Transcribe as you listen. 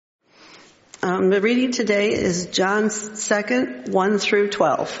The reading today is John 2, 1 through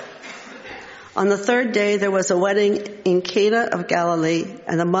 12. On the third day there was a wedding in Cana of Galilee,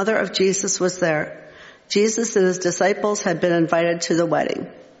 and the mother of Jesus was there. Jesus and his disciples had also been invited to the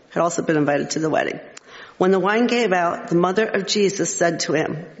wedding. When the wine gave out, the mother of Jesus said to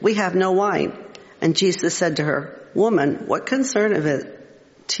him, "We have no wine." And Jesus said to her, "Woman, what concern of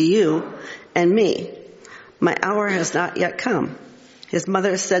it to you and me? My hour has not yet come." His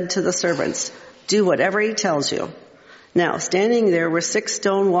mother said to the servants, "Do whatever he tells you." Now, standing there were 6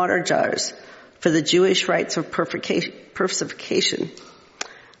 stone water jars for the Jewish rites of purification,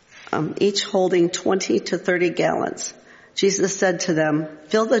 each holding 20 to 30 gallons. Jesus said to them,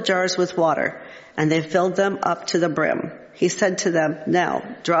 "Fill the jars with water," and they filled them up to the brim. He said to them, "Now,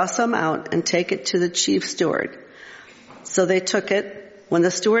 draw some out and take it to the chief steward." So they took it. When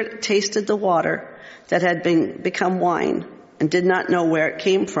the steward tasted the water that had become wine, and did not know where it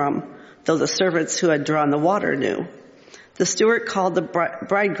came from, though the servants who had drawn the water knew, the steward called the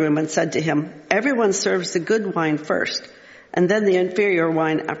bridegroom and said to him, "Everyone serves the good wine first, and then the inferior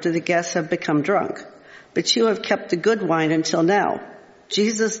wine after the guests have become drunk. But you have kept the good wine until now."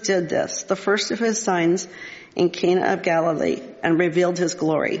 Jesus did this, the first of his signs in Cana of Galilee, and revealed his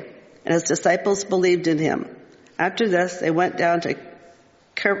glory, and his disciples believed in him. After this, they went down to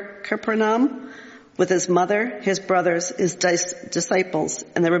Capernaum with his mother, his brothers, his disciples,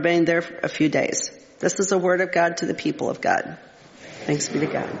 and they remained there for a few days. This is the word of God to the people of God. Thanks be to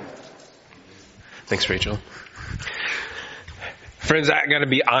God. Thanks, Rachel. Friends, I got to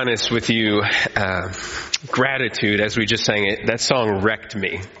be honest with you. Gratitude, as we just sang it, that song wrecked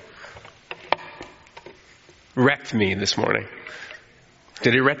me. Wrecked me this morning.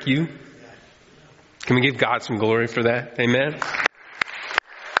 Did it wreck you? Can we give God some glory for that? Amen?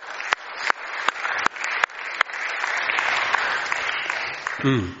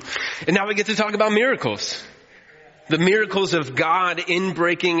 And now we get to talk about miracles. The miracles of God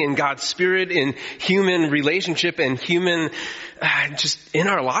inbreaking in God's Spirit, in human relationship and human, just in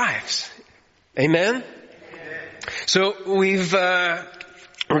our lives. Amen? So we're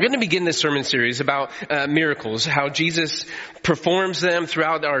going to begin this sermon series about miracles, how Jesus performs them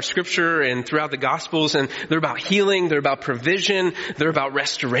throughout our scripture and throughout the Gospels. And they're about healing, they're about provision, they're about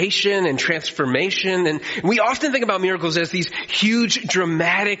restoration and transformation. And we often think about miracles as these huge,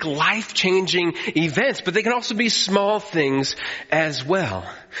 dramatic, life-changing events, but they can also be small things as well.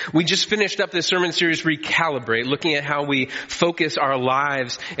 We just finished up this sermon series, Recalibrate, looking at how we focus our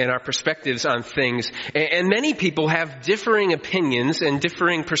lives and our perspectives on things. And many people have differing opinions and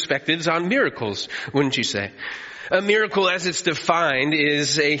differing perspectives on miracles, wouldn't you say? A miracle, as it's defined,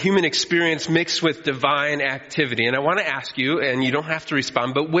 is a human experience mixed with divine activity. And I want to ask you, and you don't have to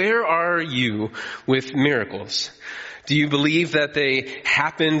respond, but where are you with miracles? Do you believe that they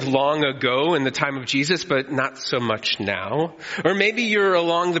happened long ago in the time of Jesus, but not so much now? Or maybe you're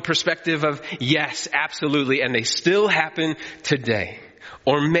along the perspective of, yes, absolutely, and they still happen today.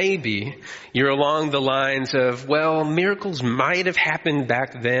 Or maybe you're along the lines of, well, miracles might have happened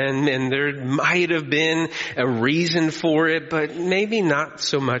back then, and there might have been a reason for it, but maybe not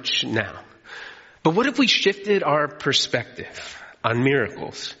so much now. But what if we shifted our perspective on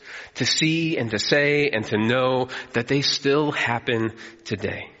miracles to see and to say and to know that they still happen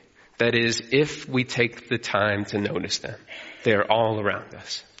today? That is, if we take the time to notice them. They're all around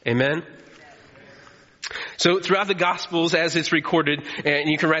us. Amen? So throughout the Gospels, as it's recorded, and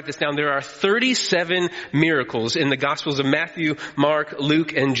you can write this down, there are 37 miracles in the Gospels of Matthew, Mark,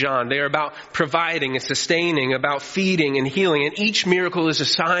 Luke, and John. They are about providing and sustaining, about feeding and healing. And each miracle is a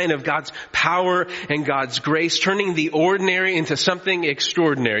sign of God's power and God's grace, turning the ordinary into something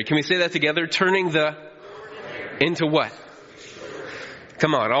extraordinary. Can we say that together? Turning the into what?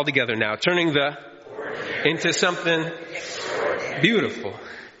 Come on, all together now. Turning the into something beautiful.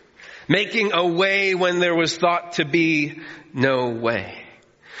 Making a way when there was thought to be no way.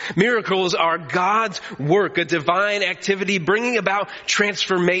 Miracles are God's work, a divine activity bringing about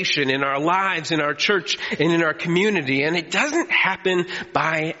transformation in our lives, in our church, and in our community. And it doesn't happen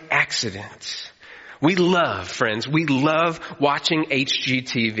by accident. We love watching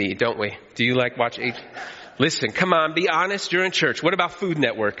HGTV, don't we? Do you like watch HGTV? Listen, come on, be honest, you're in church. What about Food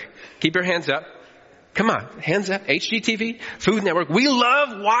Network? Keep your hands up. Come on, hands up. HGTV, Food Network. We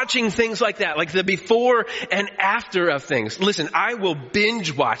love watching things like that, like the before and after of things. Listen, I will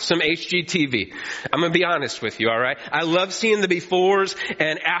binge watch some HGTV. I'm going to be honest with you, all right? I love seeing the befores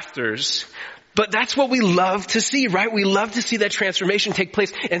and afters. But that's what we love to see, right? We love to see that transformation take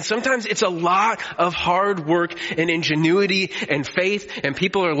place. And sometimes it's a lot of hard work and ingenuity and faith. And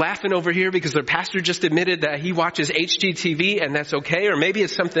people are laughing over here because their pastor just admitted that he watches HGTV and that's okay. Or maybe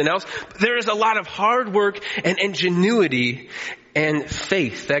it's something else. But there is a lot of hard work and ingenuity and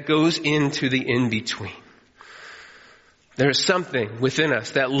faith that goes into the in-between. There's something within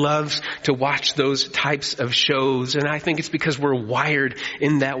us that loves to watch those types of shows. And I think it's because we're wired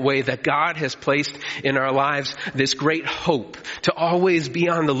in that way, that God has placed in our lives this great hope to always be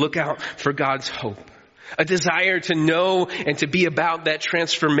on the lookout for God's hope. A desire to know and to be about that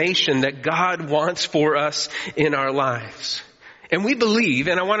transformation that God wants for us in our lives. And we believe,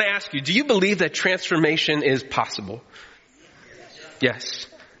 and I want to ask you, do you believe that transformation is possible? Yes.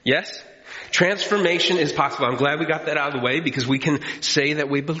 Yes? Transformation is possible. I'm glad we got that out of the way because we can say that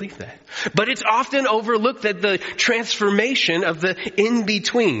we believe that. But it's often overlooked that the transformation of the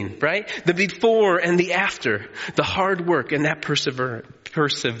in-between, right? The before and the after, the hard work and that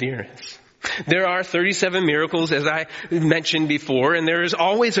perseverance. There are 37 miracles, as I mentioned before, and there is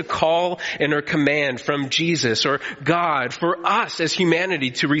always a call and a command from Jesus or God for us as humanity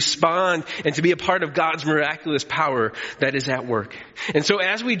to respond and to be a part of God's miraculous power that is at work. And so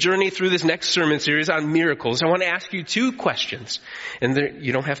as we journey through this next sermon series on miracles, I want to ask you 2 questions. And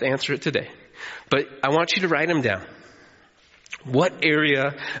you don't have to answer it today, but I want you to write them down. What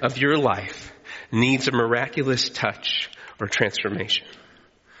area of your life needs a miraculous touch or transformation?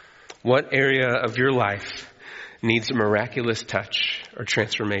 What area of your life needs a miraculous touch or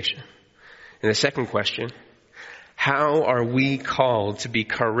transformation? And the second question, how are we called to be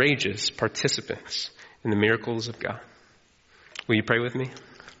courageous participants in the miracles of God? Will you pray with me?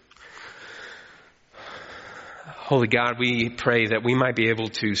 Holy God, we pray that we might be able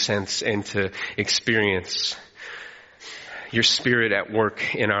to sense and to experience your Spirit at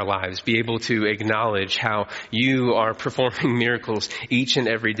work in our lives, be able to acknowledge how you are performing miracles each and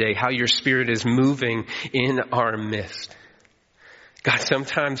every day, how your Spirit is moving in our midst. God,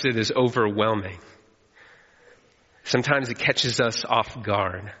 sometimes it is overwhelming. Sometimes it catches us off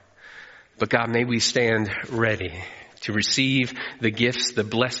guard. But God, may we stand ready to receive the gifts, the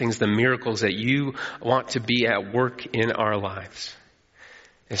blessings, the miracles that you want to be at work in our lives.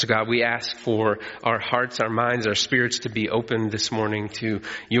 And so God, we ask for our hearts, our minds, our spirits to be open this morning to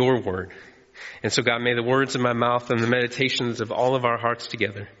your word. And so God, may the words of my mouth and the meditations of all of our hearts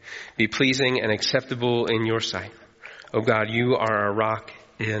together be pleasing and acceptable in your sight. Oh God, you are our rock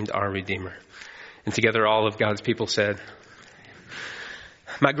and our redeemer. And together all of God's people said,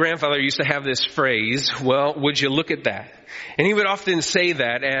 my grandfather used to have this phrase, well, would you look at that? And he would often say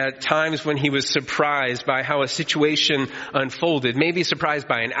that at times when he was surprised by how a situation unfolded, maybe surprised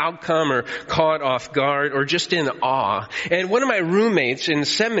by an outcome or caught off guard or just in awe. And one of my roommates in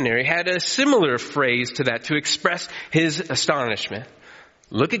seminary had a similar phrase to that to express his astonishment.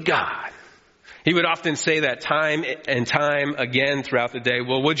 Look at God. He would often say that time and time again throughout the day.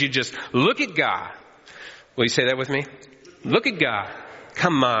 Well, would you just look at God? Will you say that with me? Look at God.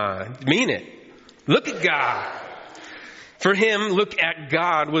 Come on. Mean it. Look at God. For him, look at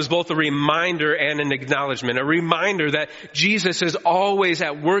God was both a reminder and an acknowledgement. A reminder that Jesus is always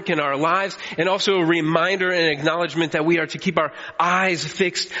at work in our lives, and also a reminder and acknowledgement that we are to keep our eyes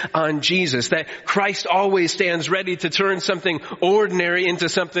fixed on Jesus. That Christ always stands ready to turn something ordinary into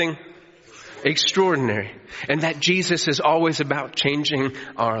something extraordinary. And that Jesus is always about changing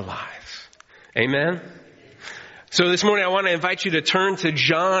our lives. Amen? So this morning I want to invite you to turn to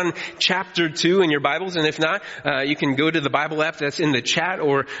John chapter 2 in your Bibles. And if not, you can go to the Bible app that's in the chat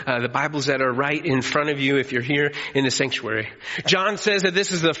or the Bibles that are right in front of you if you're here in the sanctuary. John says that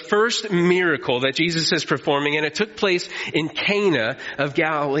this is the first miracle that Jesus is performing, and it took place in Cana of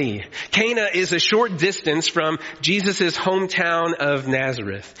Galilee. Cana is a short distance from Jesus' hometown of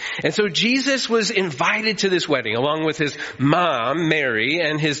Nazareth. And so Jesus was invited to this wedding along with his mom, Mary,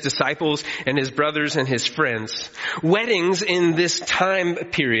 and his disciples and his brothers and his friends. Weddings in this time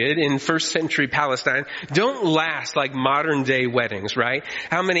period in first century Palestine don't last like modern day weddings, right?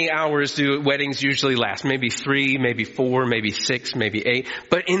 How many hours do weddings usually last? Maybe 3, maybe 4, maybe 6, maybe 8.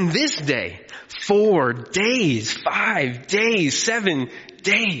 But in this day, 4 days, 5 days, 7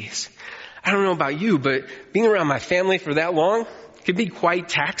 days. I don't know about you, but being around my family for that long could be quite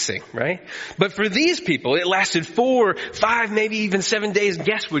taxing, right? But for these people, it lasted 4, 5, maybe even 7 days.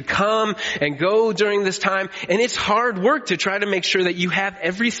 Guests would come and go during this time. And it's hard work to try to make sure that you have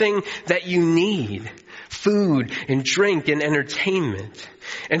everything that you need food and drink and entertainment.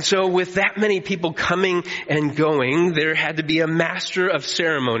 And so with that many people coming and going, there had to be a master of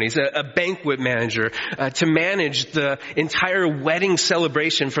ceremonies, a banquet manager, to manage the entire wedding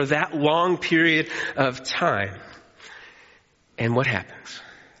celebration for that long period of time. And what happens?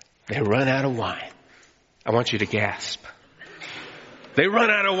 They run out of wine. I want you to gasp. They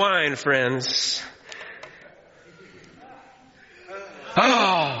run out of wine, friends.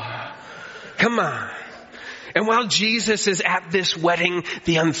 Oh, come on. And while Jesus is at this wedding,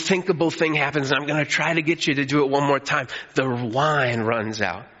 the unthinkable thing happens, and I'm going to try to get you to do it one more time. The wine runs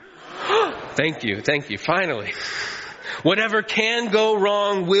out. Thank you, finally. Whatever can go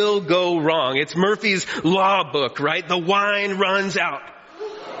wrong will go wrong. It's Murphy's Law book, right? The wine runs out.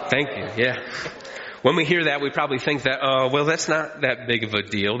 Thank you, yeah. When we hear that, we probably think that, well, that's not that big of a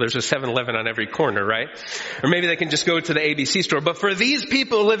deal. There's a 7-Eleven on every corner, right? Or maybe they can just go to the ABC store. But for these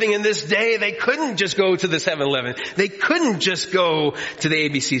people living in this day, they couldn't just go to the 7-Eleven. They couldn't just go to the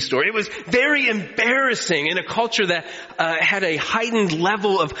ABC store. It was very embarrassing in a culture that had a heightened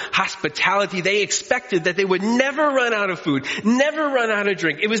level of hospitality. They expected that they would never run out of food, never run out of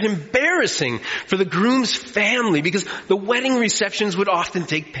drink. It was embarrassing for the groom's family because the wedding receptions would often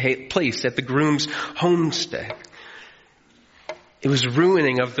take place at the groom's homestead. It was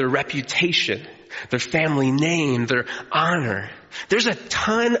ruining of their reputation, their family name, their honor. There's a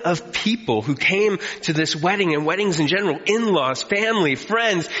ton of people who came to this wedding and weddings in general, in-laws, family,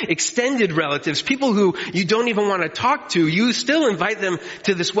 friends, extended relatives, people who you don't even want to talk to. You still invite them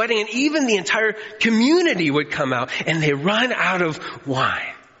to this wedding, and even the entire community would come out, and they run out of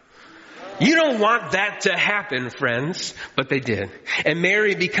wine. You don't want that to happen, friends, but they did. And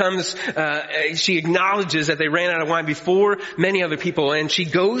Mary she acknowledges that they ran out of wine before many other people, and she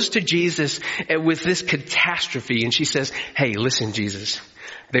goes to Jesus with this catastrophe, and she says, hey, listen, Jesus,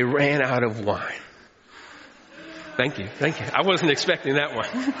 they ran out of wine. Thank you. I wasn't expecting that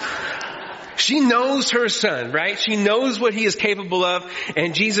one. She knows her son, right? She knows what he is capable of,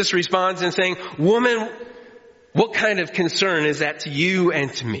 and Jesus responds in saying, woman, what kind of concern is that to you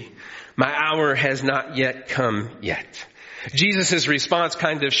and to me? My hour has not yet come yet. Jesus' response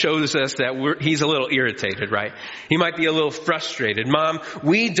kind of shows us that he's a little irritated, right? He might be a little frustrated. Mom,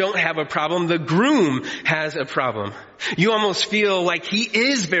 we don't have a problem. The groom has a problem. You almost feel like he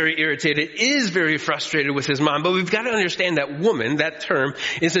is very irritated, is very frustrated with his mom. But we've got to understand that woman, that term,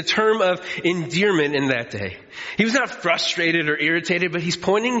 is a term of endearment in that day. He was not frustrated or irritated, but he's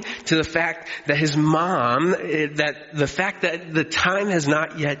pointing to the fact that his mom, the fact that the time has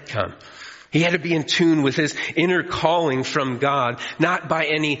not yet come. He had to be in tune with his inner calling from God, not by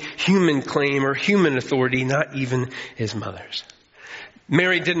any human claim or human authority, not even his mother's.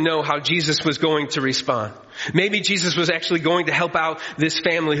 Mary didn't know how Jesus was going to respond. Maybe Jesus was actually going to help out this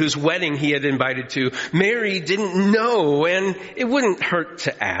family whose wedding he had invited to. Mary didn't know, and it wouldn't hurt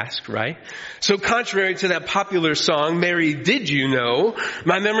to ask, right? So contrary to that popular song, Mary, did you know?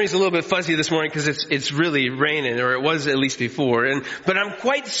 My memory's a little bit fuzzy this morning because it's really raining, or it was at least before. But I'm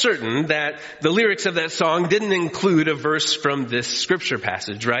quite certain that the lyrics of that song didn't include a verse from this scripture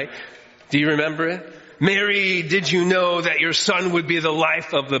passage, right? Do you remember it? Mary, did you know that your son would be the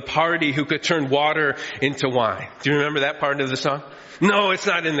life of the party who could turn water into wine? Do you remember that part of the song? No, it's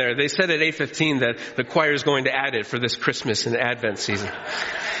not in there. They said at 8:15 that the choir is going to add it for this Christmas and Advent season.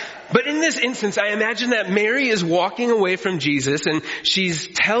 But in this instance, I imagine that Mary is walking away from Jesus, and she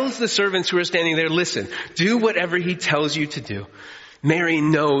tells the servants who are standing there, listen, do whatever he tells you to do. Mary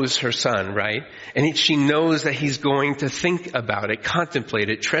knows her son, right? And she knows that he's going to think about it, contemplate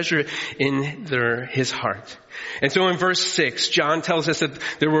it, treasure it in his heart. And so in verse 6, John tells us that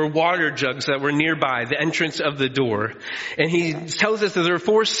there were water jugs that were nearby the entrance of the door. And he tells us that there were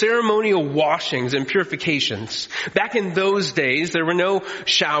 4 ceremonial washings and purifications. Back in those days, there were no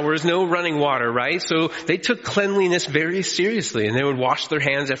showers, no running water, right? So they took cleanliness very seriously, and they would wash their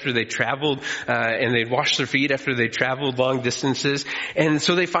hands after they traveled, and they'd wash their feet after they traveled long distances. And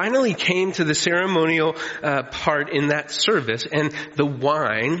so they finally came to the ceremonial part in that service, and the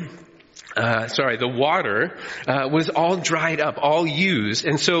water was all dried up, all used.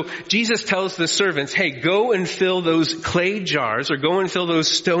 And so Jesus tells the servants, hey, go and fill those clay jars, or go and fill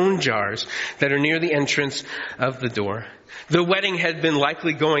those stone jars that are near the entrance of the door. The wedding had been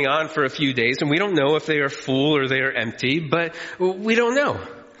likely going on for a few days, and we don't know if they are full or they are empty, but we don't know.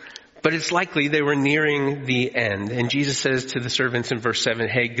 But it's likely they were nearing the end. And Jesus says to the servants in verse 7,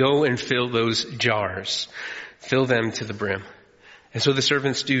 hey, go and fill those jars. Fill them to the brim. And so the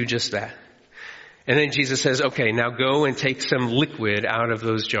servants do just that. And then Jesus says, okay, now go and take some liquid out of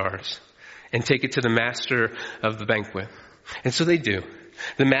those jars and take it to the master of the banquet. And so they do.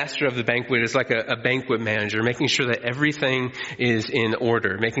 The master of the banquet is like a banquet manager, making sure that everything is in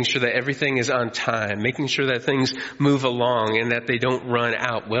order, making sure that everything is on time, making sure that things move along and that they don't run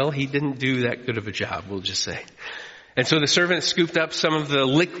out. Well, he didn't do that good of a job, we'll just say. And so the servant scooped up some of the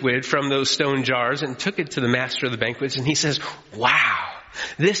liquid from those stone jars and took it to the master of the banquets, and he says, wow,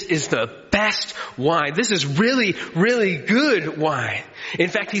 this is the best wine. This is really, really good wine. In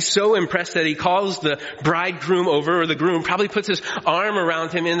fact, he's so impressed that he calls the bridegroom over, or the groom probably puts his arm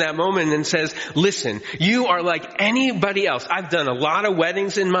around him in that moment and says, listen, you are like anybody else. I've done a lot of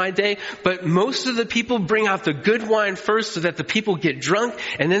weddings in my day, but most of the people bring out the good wine first so that the people get drunk,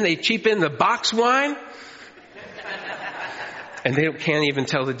 and then they cheapen the box wine. And they can't even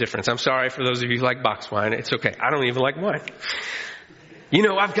tell the difference. I'm sorry for those of you who like box wine. It's okay. I don't even like wine. You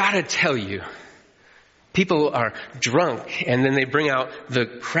know, I've got to tell you, people are drunk and then they bring out the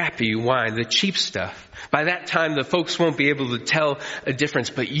crappy wine, the cheap stuff. By that time, the folks won't be able to tell a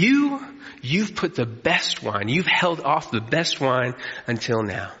difference. But you've put the best wine. You've held off the best wine until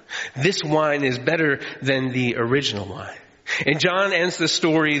now. This wine is better than the original wine. And John ends the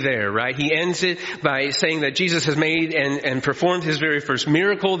story there, right? He ends it by saying that Jesus has made and performed his very first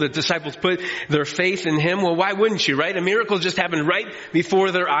miracle. The disciples put their faith in him. Well, why wouldn't you, right? A miracle just happened right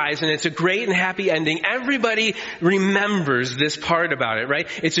before their eyes, and it's a great and happy ending. Everybody remembers this part about it, right?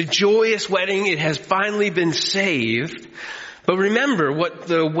 It's a joyous wedding. It has finally been saved. But remember what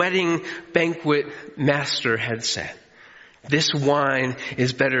the wedding banquet master had said. This wine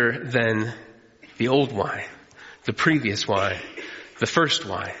is better than the old wine. The previous wine, the first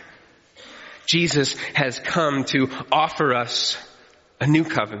wine. Jesus has come to offer us a new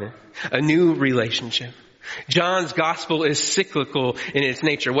covenant, a new relationship. John's gospel is cyclical in its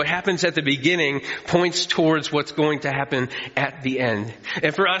nature. What happens at the beginning points towards what's going to happen at the end.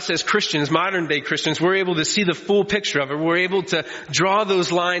 And for us as Christians, modern day Christians, we're able to see the full picture of it. We're able to draw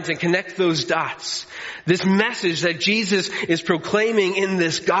those lines and connect those dots. This message that Jesus is proclaiming in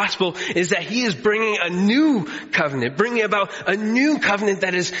this gospel is that he is bringing a new covenant, bringing about a new covenant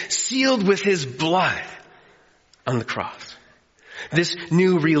that is sealed with his blood on the cross. This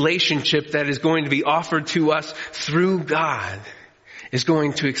new relationship that is going to be offered to us through God is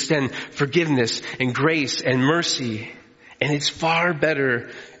going to extend forgiveness and grace and mercy. And it's far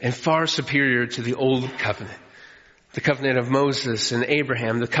better and far superior to the old covenant. The covenant of Moses and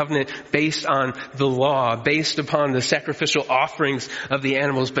Abraham, the covenant based on the law, based upon the sacrificial offerings of the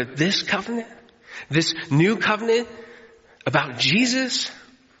animals. But this covenant, this new covenant about Jesus,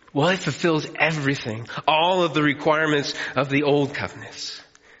 well, it fulfills everything, all of the requirements of the old covenants.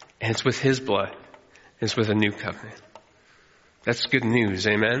 And it's with his blood. It's with a new covenant. That's good news,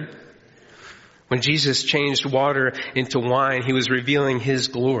 amen? When Jesus changed water into wine, he was revealing his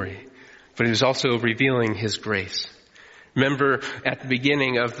glory, but he was also revealing his grace. Remember at the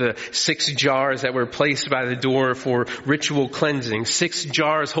beginning of the 6 jars that were placed by the door for ritual cleansing, 6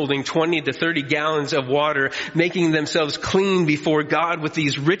 jars holding 20 to 30 gallons of water, making themselves clean before God with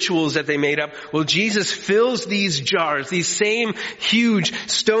these rituals that they made up. Well, Jesus fills these jars, these same huge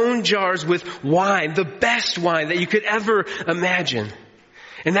stone jars, with wine, the best wine that you could ever imagine.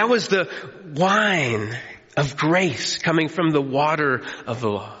 And that was the wine of grace coming from the water of the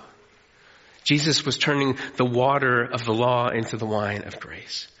law. Jesus was turning the water of the law into the wine of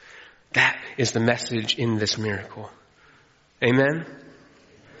grace. That is the message in this miracle. Amen?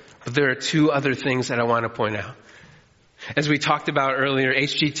 But there are 2 other things that I want to point out. As we talked about earlier,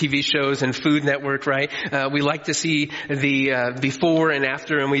 HGTV shows and Food Network, right? We like to see the before and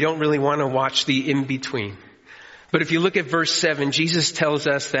after, and we don't really want to watch the in-between. But if you look at verse 7, Jesus tells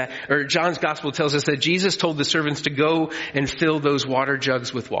us that, or John's gospel tells us that Jesus told the servants to go and fill those water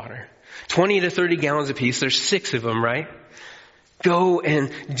jugs with water. 20 to 30 gallons apiece. There's 6 of them, right? Go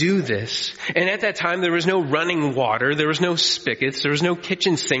and do this. And at that time, there was no running water. There was no spigots. There was no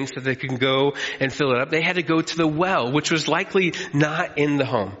kitchen sinks that they could go and fill it up. They had to go to the well, which was likely not in the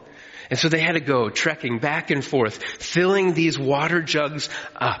home. And so they had to go trekking back and forth, filling these water jugs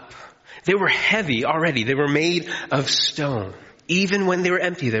up. They were heavy already. They were made of stone. Even when they were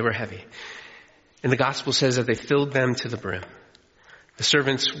empty, they were heavy. And the gospel says that they filled them to the brim. The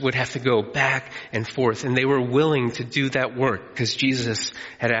servants would have to go back and forth, and they were willing to do that work because Jesus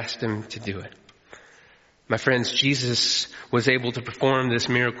had asked them to do it. My friends, Jesus was able to perform this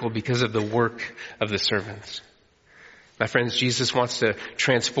miracle because of the work of the servants. My friends, Jesus wants to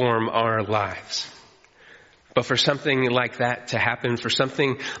transform our lives. But for something like that to happen, for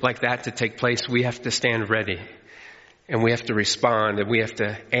something like that to take place, we have to stand ready, and we have to respond, and we have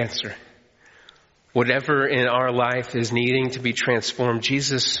to answer. Whatever in our life is needing to be transformed,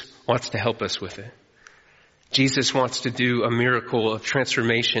 Jesus wants to help us with it. Jesus wants to do a miracle of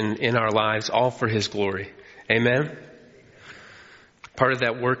transformation in our lives, all for his glory. Amen? Part of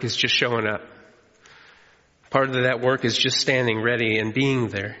that work is just showing up. Part of that work is just standing ready and being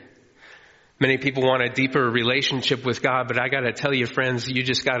there. Many people want a deeper relationship with God, but I got to tell you, friends, you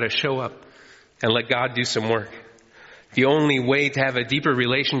just got to show up and let God do some work. The only way to have a deeper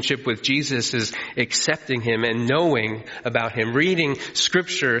relationship with Jesus is accepting him and knowing about him, reading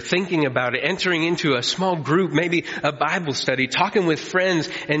scripture, thinking about it, entering into a small group, maybe a Bible study, talking with friends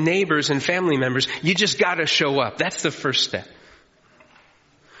and neighbors and family members. You just got to show up. That's the first step.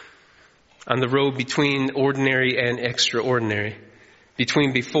 On the road between ordinary and extraordinary,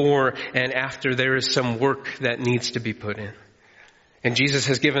 between before and after, there is some work that needs to be put in. And Jesus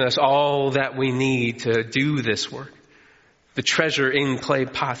has given us all that we need to do this work. The treasure in clay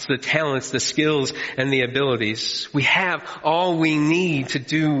pots, the talents, the skills, and the abilities. We have all we need to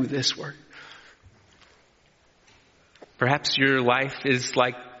do this work. Perhaps your life is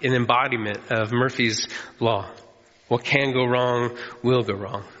like an embodiment of Murphy's Law. What can go wrong will go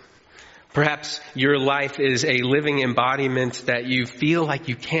wrong. Perhaps your life is a living embodiment that you feel like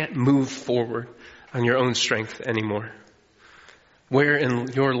you can't move forward on your own strength anymore. Where in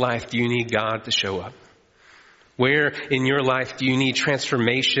your life do you need God to show up? Where in your life do you need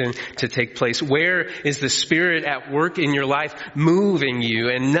transformation to take place? Where is the Spirit at work in your life, moving you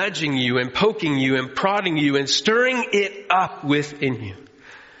and nudging you and poking you and prodding you and stirring it up within you?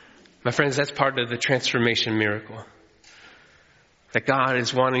 My friends, that's part of the transformation miracle. That God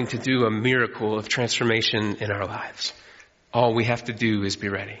is wanting to do a miracle of transformation in our lives. All we have to do is be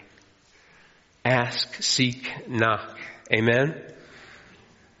ready. Ask, seek, knock. Amen?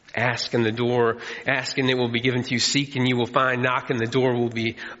 Ask and it will be given to you. Seek and you will find. Knock and the door will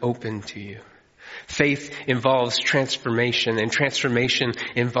be open to you. Faith involves transformation, and transformation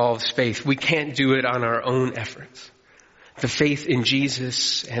involves faith. We can't do it on our own efforts. The faith in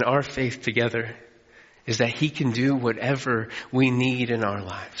Jesus and our faith together is that he can do whatever we need in our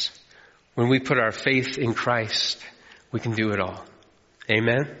lives. When we put our faith in Christ, we can do it all.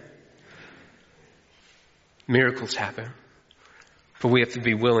 Amen? Miracles happen. But we have to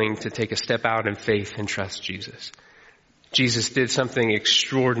be willing to take a step out in faith and trust Jesus. Jesus did something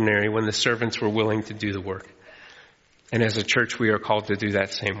extraordinary when the servants were willing to do the work. And as a church, we are called to do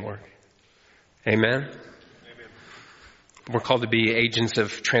that same work. Amen? Amen. We're called to be agents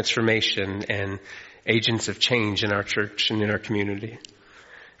of transformation and agents of change in our church and in our community.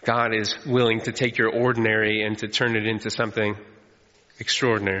 God is willing to take your ordinary and to turn it into something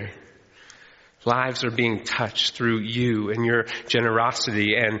extraordinary. Lives are being touched through you and your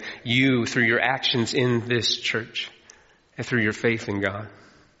generosity, and you through your actions in this church and through your faith in God.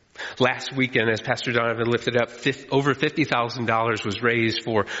 Last weekend, as Pastor Donovan lifted up, over $50,000 was raised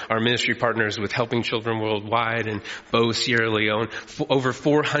for our ministry partners with Helping Children Worldwide and Bo Sierra Leone. Over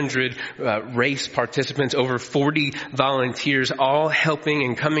 400 race participants, over 40 volunteers, all helping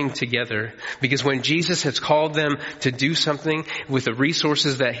and coming together. Because when Jesus has called them to do something with the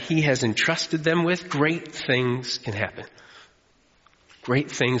resources that he has entrusted them with, great things can happen. Great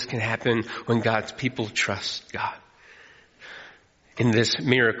things can happen when God's people trust God. In this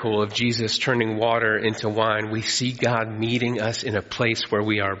miracle of Jesus turning water into wine, we see God meeting us in a place where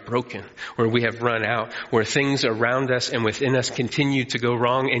we are broken, where we have run out, where things around us and within us continue to go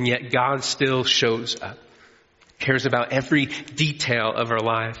wrong, and yet God still shows up, cares about every detail of our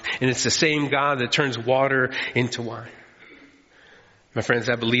life. And it's the same God that turns water into wine. My friends,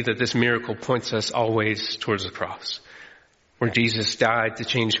 I believe that this miracle points us always towards the cross, where Jesus died to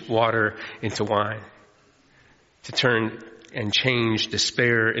change water into wine, to turn and change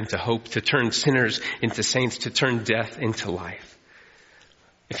despair into hope, to turn sinners into saints, to turn death into life.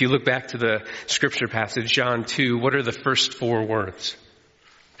 If you look back to the scripture passage, John 2, what are the first 4 words?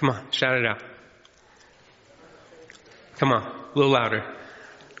 Come on, shout it out. Come on, a little louder.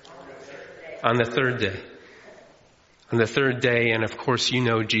 On the third day. On the third day, and of course you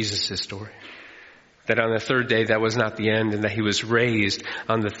know Jesus' story. That on the third day, that was not the end, and that he was raised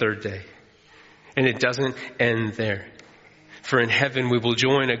on the third day. And it doesn't end there. For in heaven we will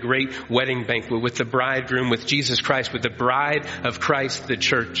join a great wedding banquet with the bridegroom, with Jesus Christ, with the bride of Christ, the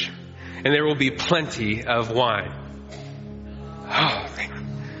church. And there will be plenty of wine. Oh,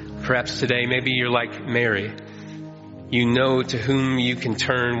 perhaps today, maybe you're like Mary. You know to whom you can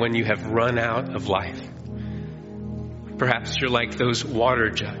turn when you have run out of life. Perhaps you're like those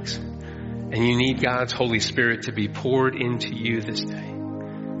water jugs, and you need God's Holy Spirit to be poured into you this day.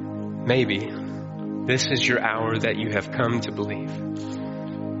 Maybe this is your hour that you have come to believe.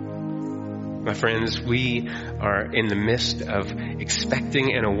 My friends, we are in the midst of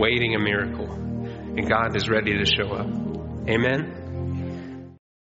expecting and awaiting a miracle. and God is ready to show up. Amen.